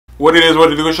What it is,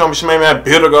 what it do, show me Shemay, man,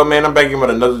 Beautiful, man. I'm back in with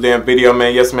another damn video,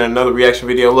 man. Yes, man, another reaction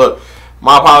video. Look,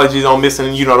 my apologies on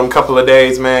missing, you know, them couple of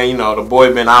days, man. You know, the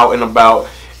boy been out and about,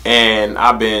 and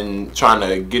I've been trying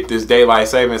to get this daylight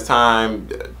savings time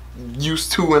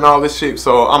used to and all this shit.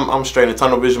 So I'm straight in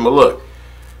tunnel vision. But look,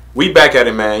 we back at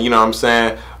it, man. You know what I'm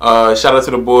saying? Shout out to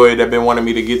the boy that been wanting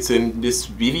me to get to this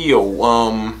video.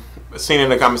 Seen in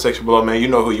the comment section below, man. You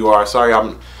know who you are. Sorry,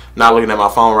 I'm not looking at my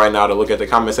phone right now to look at the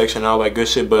comment section and all that good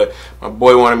shit, but my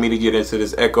boy wanted me to get into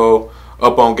this Ecco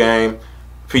Up On game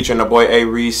featuring the boy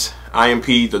A-Reece,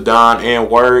 IMP, the Don, and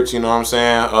Wordz. You know what I'm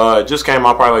saying? Just came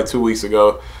out probably like 2 weeks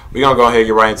ago. We're gonna go ahead and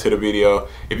get right into the video.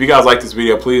 If you guys like this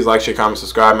video, please like, share, comment,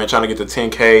 subscribe, man. Trying to get to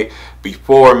 10K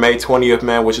before May 20th,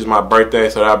 man, which is my birthday,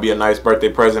 so that'll be a nice birthday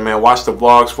present, man. Watch the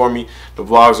vlogs for me. The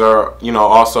vlogs are, you know,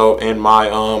 also in my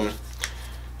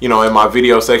you know, in my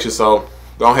video section, so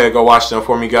go ahead, go watch them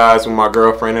for me, guys, with my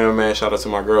girlfriend and man. Shout out to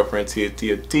my girlfriend,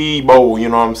 T-Bo, you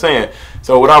know what I'm saying?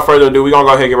 So without further ado, we're going to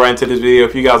go ahead and get right into this video.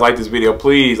 If you guys like this video,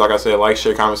 please, like I said, like,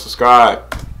 share, comment,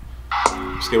 subscribe.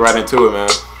 Let's get right into it, man.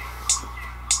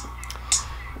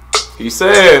 He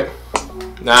said,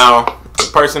 now, the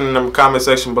person in the comment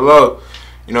section below,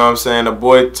 you know what I'm saying, the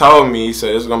boy told me, he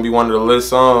said it's going to be one of the list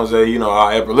songs that, you know,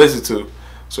 I ever listen to.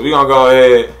 So we're going to go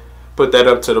ahead, put that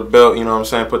up to the belt, you know what I'm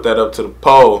saying, put that up to the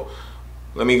pole.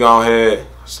 Let me go ahead,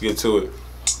 let's get to it.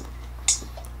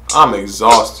 I'm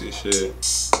exhausted, shit.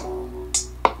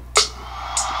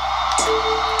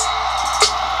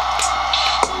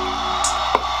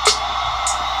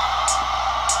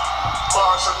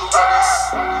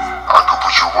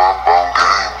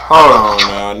 Hold on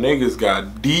now, niggas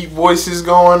got deep voices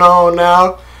going on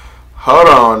now. Hold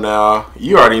on now.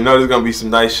 You already know there's gonna be some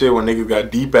nice shit when niggas got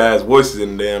deep ass voices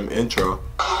in the damn intro.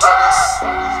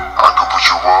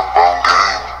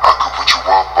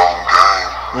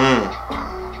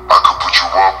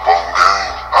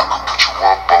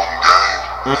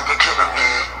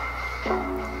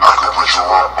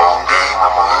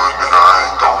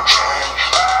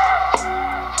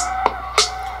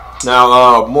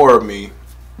 Now, More of Me,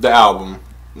 the album,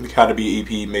 it had to be EP,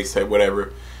 mixtape,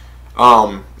 whatever.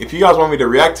 If you guys want me to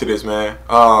react to this, man,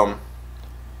 go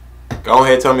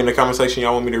ahead, tell me in the comment section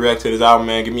y'all want me to react to this album,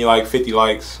 man. Give me like 50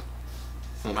 likes,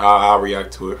 and I'll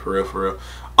react to it, for real, for real.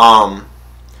 I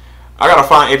gotta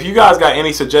find, if you guys got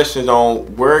any suggestions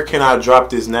on where can I drop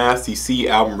this Nasty C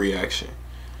album reaction,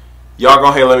 y'all go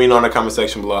ahead and let me know in the comment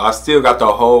section below. I still got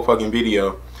the whole fucking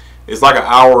video. It's like an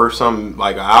hour or something,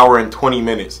 like an hour and 20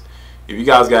 minutes. If you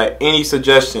guys got any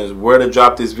suggestions where to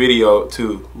drop this video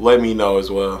to, let me know as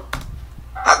well.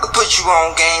 I could put you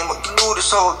on game, but you do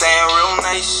this whole thing real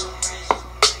nice.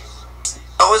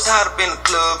 Oh, it's hot up in the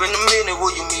club. In a minute,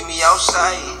 will you meet me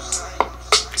outside?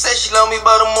 Said she love me,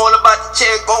 but I'm all about the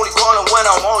check. Only calling when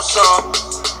I want some.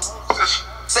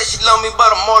 Said she love me, but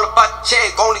I'm all about the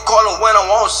check. Only calling when I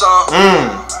want some.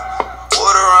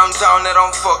 Put her on town that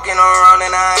I'm fucking around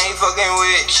and I ain't fucking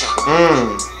with you.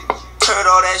 Heard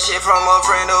all that shit from a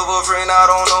friend of a friend. I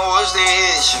don't know what's the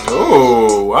issue.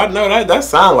 Oh, I know that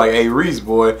sounds like A-Reece,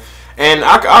 boy. And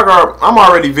I'm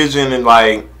already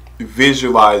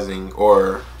visualizing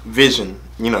or vision,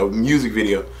 you know, music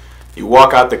video. You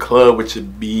walk out the club with your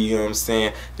B, you know what I'm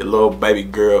saying, your little baby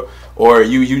girl, or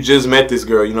you just met this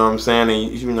girl, you know what I'm saying,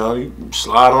 and you know, you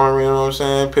slide on her, you know what I'm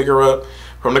saying, pick her up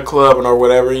from the club or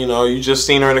whatever, you know, you just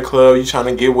seen her in the club, you trying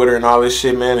to get with her and all this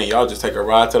shit, man, and y'all just take a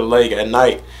ride to the lake at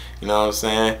night. You know what I'm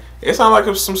saying? It sounds like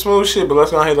some smooth shit, but let's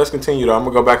go ahead, let's continue though. I'm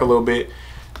gonna go back a little bit.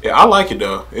 Yeah, I like it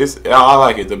though. I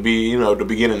like it, you know, the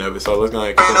beginning of it. So let's go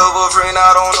ahead. Friend of a friend,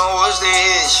 I don't know what's the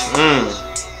issue.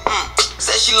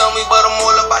 Said she love me, but I'm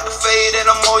all about the fade, and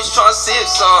I'm always trying to sip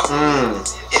some.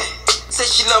 Yeah. Said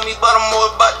she love me, but I'm all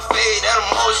about the fade, and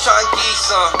I'm always trying to get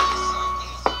some.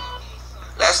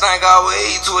 Last night got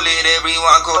way too late,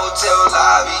 everyone go hotel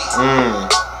lobby.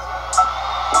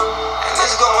 And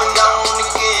it's going down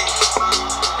again.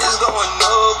 It's going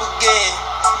up again.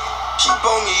 She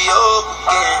pulled me up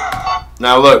again.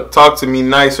 Now look, talk to me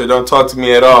nice or don't talk to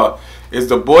me at all. Is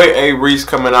the boy A-Reece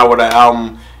coming out with an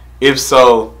album? If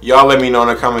so, y'all let me know in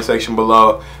the comment section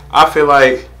below. I feel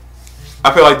like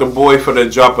the boy for the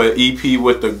drop an EP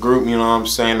with the group, you know what I'm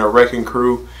saying, the Wrecking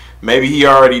Crew. Maybe he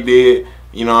already did.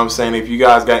 You know what I'm saying? If you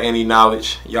guys got any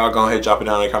knowledge, y'all go ahead, drop it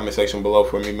down in the comment section below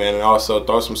for me, man. And also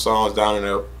throw some songs down in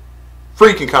the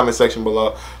freaking comment section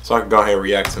below so I can go ahead and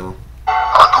react to them. I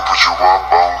could put you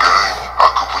up on game. I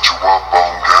could put you up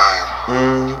on game.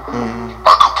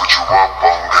 I could put you up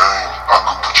on game. I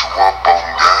could put you up on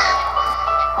game.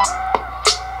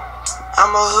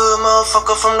 I'm a hood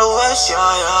motherfucker from the west,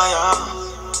 yeah.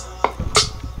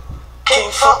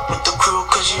 Can't fuck with the crew,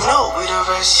 cause you know we the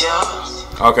rest,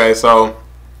 yeah. Okay, so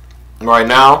right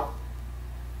now,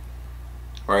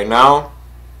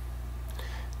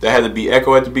 there had to be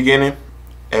Ecco at the beginning,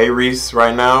 A-Reece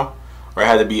right now, or it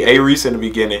had to be A-Reece in the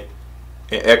beginning,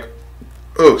 and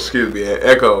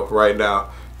Ecco right now.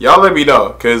 Y'all let me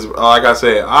know, cause like I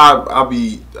said, I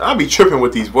be tripping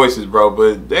with these voices, bro.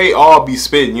 But they all be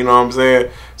spitting, you know what I'm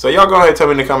saying? So y'all go ahead and tell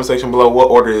me in the comment section below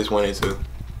what order this went into.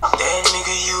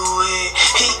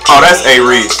 Oh, that's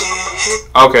A-Reece.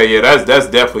 Okay, yeah, that's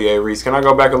definitely A-Reece. Can I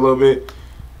go back a little bit?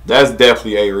 That's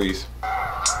definitely A-Reece.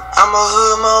 I'm a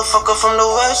hood motherfucker from the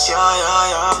west,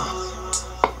 yeah.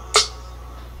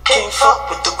 Can't fuck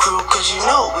with the crew, cause you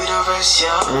know we the rest,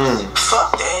 yeah.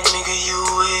 Fuck that nigga you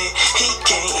with, he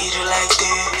can't eat it like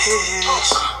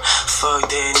this. Fuck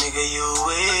that nigga you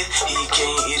with, he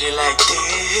can't eat it like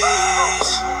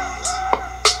this.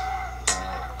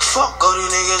 Fuck all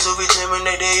these niggas who be claiming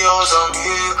that they yours, I'm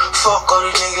here. Fuck all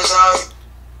these niggas out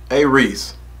here.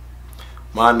 A-Reece,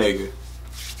 my nigga,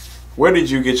 where did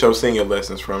you get your singing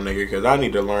lessons from, nigga? Cause I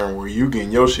need to learn where you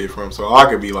getting your shit from so I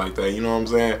could be like that, you know what I'm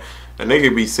saying? A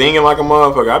nigga be singing like a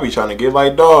motherfucker. I be trying to get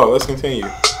like dog. Let's continue.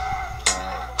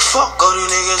 Fuck all these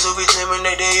niggas who be claiming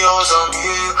that they yours, I'm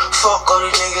here. Fuck all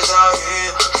these niggas out here.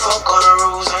 Fuck all the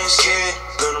rules, I ain't scared.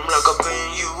 Burn them like a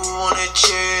pin you on a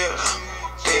chair.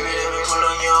 Baby, let me pull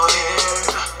on your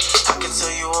hair. I can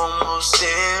tell you almost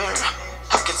there.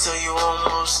 I can tell you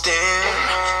almost there.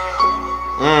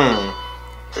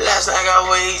 Last night I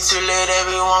waited to let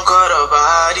everyone cut a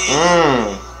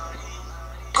body.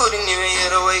 Couldn't even hear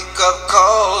the wake up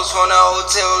calls from the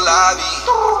hotel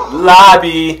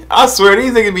lobby. I swear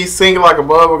these niggas be singing like a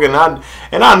motherfucker,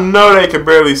 and I know they can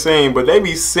barely sing, but they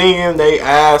be singing they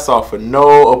ass off for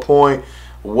no apparent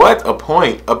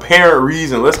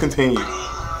reason. Let's continue.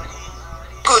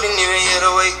 Couldn't even hear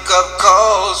the wake up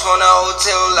calls from the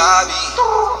hotel lobby.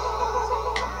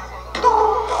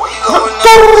 We going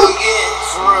up again,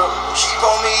 for real. She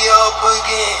pull me up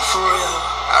again, for real.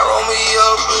 I roll me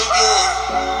up again.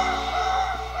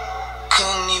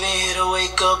 Couldn't even hear the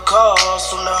wake up calls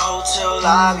from the hotel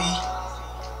lobby.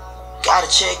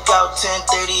 Gotta check out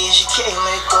 10:30 and she can't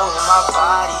let go of my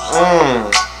body.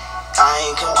 I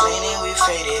ain't complaining, we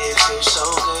faded, it feels so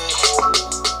good.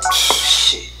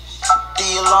 Shit,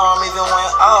 the alarm even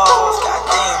went off.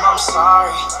 Goddamn, I'm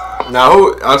sorry.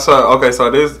 Now okay, so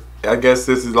this, I guess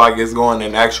this is like it's going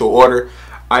in actual order.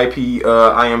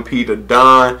 IMP to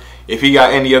Don. If he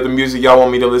got any other music y'all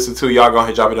want me to listen to, y'all go ahead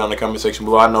and drop it down in the comment section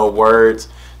below. I know Wordz,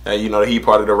 you know, he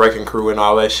part of the Wrecking Crew and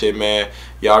all that shit, man.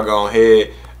 Y'all go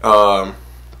ahead,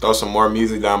 throw some more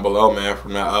music down below, man,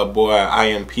 from that boy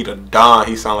IMP to Don.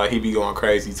 He sound like he be going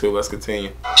crazy too. Let's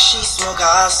continue. She smoke,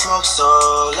 I smoke, so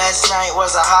last night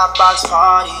was a hot box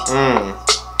party.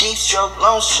 Deep stroke,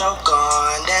 long stroke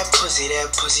on that pussy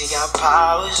got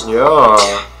powers.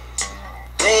 Yeah.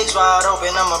 Legs wide open,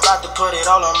 I'm about to put it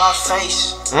all on my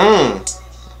face.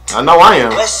 I know I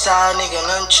am. West side nigga,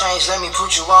 nothing changed, let me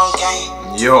put you on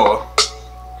game. Yo.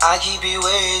 I keep it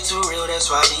way too real, that's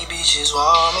why these bitches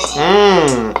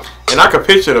want me. And I could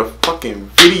picture the fucking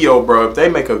video, bro. If they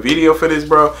make a video for this,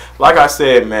 bro, like I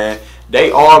said, man, they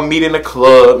all meet in the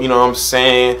club, you know what I'm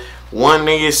saying? One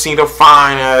nigga seen a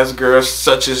fine ass girl,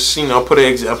 such as, you know, put an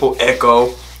example,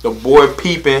 Ecco. The boy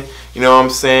peeping, you know what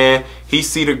I'm saying? He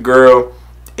see the girl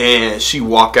and she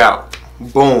walk out.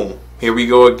 Boom. Here we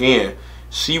go again.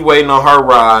 She waiting on her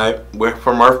ride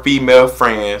from her female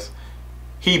friends.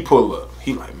 He pull up.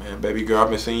 He like, man, baby girl, I've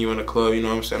been seeing you in the club, you know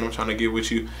what I'm saying? I'm trying to get with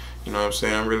you. You know what I'm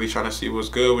saying? I'm really trying to see what's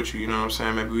good with you. You know what I'm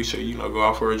saying? Maybe we should, you know, go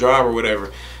out for a drive or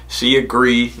whatever. She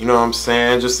agreed, you know what I'm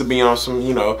saying? Just to be on some,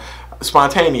 you know,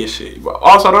 spontaneous shit. But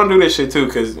also don't do this shit too,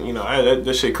 because, you know,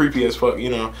 that shit creepy as fuck, you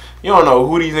know. You don't know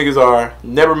who these niggas are.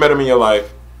 Never met them in your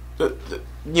life.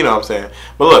 You know what I'm saying?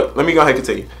 But look, let me go ahead and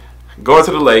continue. Going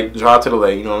to the lake, drive to the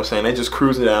lake, you know what I'm saying? They just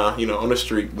cruising down, you know, on the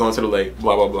street, going to the lake,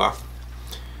 blah, blah, blah.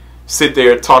 Sit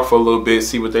there, talk for a little bit,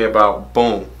 see what they about.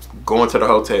 Boom. Going to the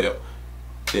hotel.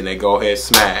 Then they go ahead,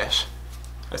 smash.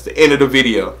 That's the end of the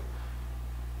video.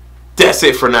 That's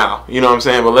it for now. You know what I'm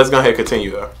saying? But let's go ahead and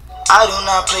continue though. I do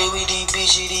not play with these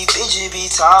bitches be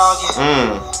talking.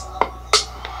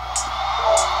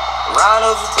 Round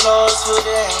of applause for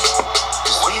them.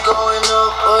 We going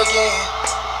up again.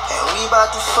 And we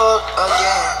about to fuck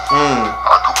again.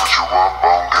 I could put you up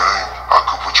on game. I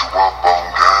could put you up on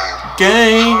game.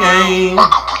 Gang. I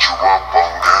could put you up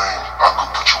on game. I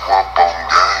could put you up on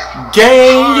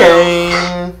game.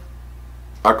 Gang.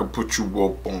 I could put you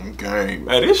up on game.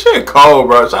 Man, this shit cold,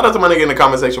 bro. Shout out to my nigga in the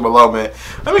comment section below, man.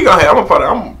 Let me go ahead. I'm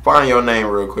gonna find your name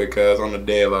real quick, cuz on the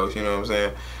dead lows, you know what I'm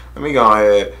saying? Let me go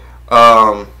ahead.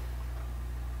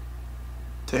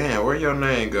 Damn, where your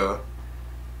name go?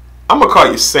 I'm gonna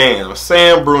call you Sam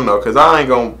Bruno, because I ain't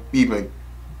gonna even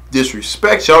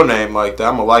disrespect your name like that.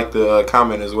 I'm gonna like the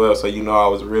comment as well, so you know I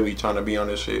was really trying to be on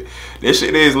this shit. This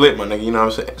shit is lit, my nigga, you know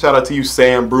what I'm saying? Shout out to you,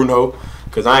 Sam Bruno,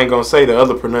 because I ain't gonna say the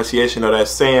other pronunciation of that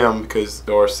Sam,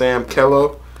 or Sam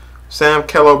Kello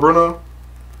Bruno.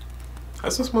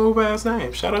 That's a smooth ass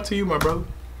name. Shout out to you, my brother.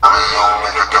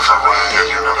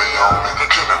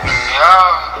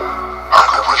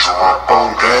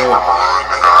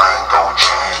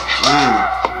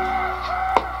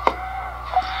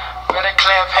 Better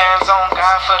clap hands on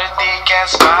God for the thick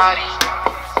ass body.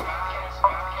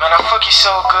 Man, I fuck you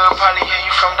so good, probably hear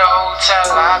you from the hotel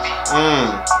lobby.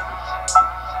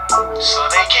 So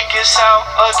they kick us out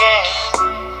again,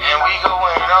 and we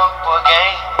going up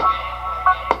again.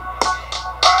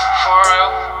 For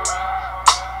real.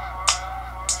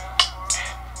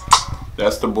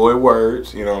 That's the boy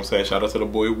Wordz, you know what I'm saying? Shout out to the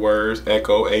boy Wordz,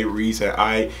 Ecco, A-Reece, and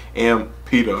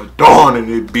IMP the Dawn in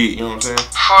the beat, you know what I'm saying?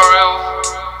 For real.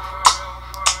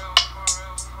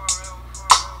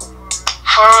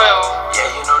 For real.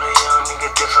 Yeah, you know the young nigga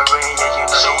different, yeah, you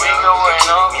know so the young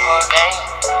nigga up again.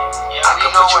 Yeah, I can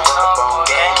put you up on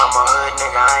game, I'm a hood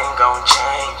nigga, I ain't gon'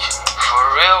 change. For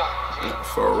real.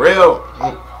 For real.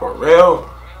 For real.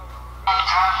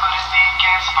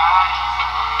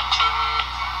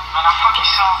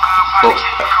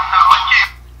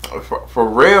 For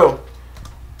real.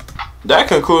 That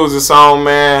concludes the song,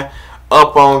 man.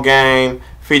 Up on Game,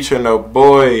 featuring the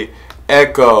boy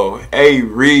Ecco,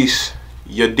 A-Reece.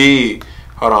 You dig?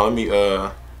 Hold on, let me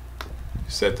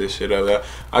set this shit up there.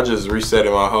 I just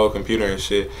resetted my whole computer and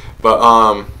shit. But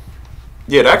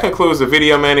yeah, that concludes the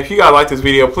video, man. If you guys like this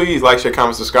video, please like, share,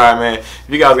 comment, subscribe, man. If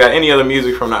you guys got any other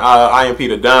music from the IMP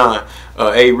the Don,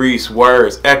 A-Reece,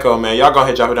 Wordz, Ecco, man, y'all go ahead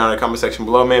and drop it down in the comment section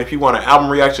below, man. If you want an album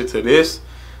reaction to this,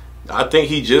 I think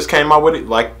he just came out with it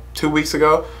like 2 weeks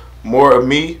ago. More of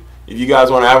me. If you guys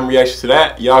want an album reaction to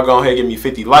that, y'all go ahead and give me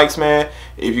 50 likes, man.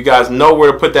 If you guys know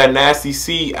where to put that Nasty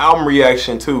C album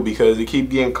reaction too, because it keep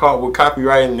getting caught with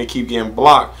copyright and it keep getting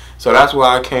blocked. So that's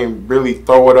why I can't really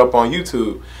throw it up on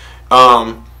YouTube.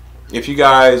 If you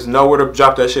guys know where to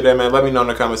drop that shit at, man, let me know in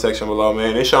the comment section below,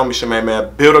 man. It's Show Me Shemaine,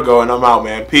 man. Build a go, and I'm out,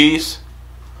 man. Peace.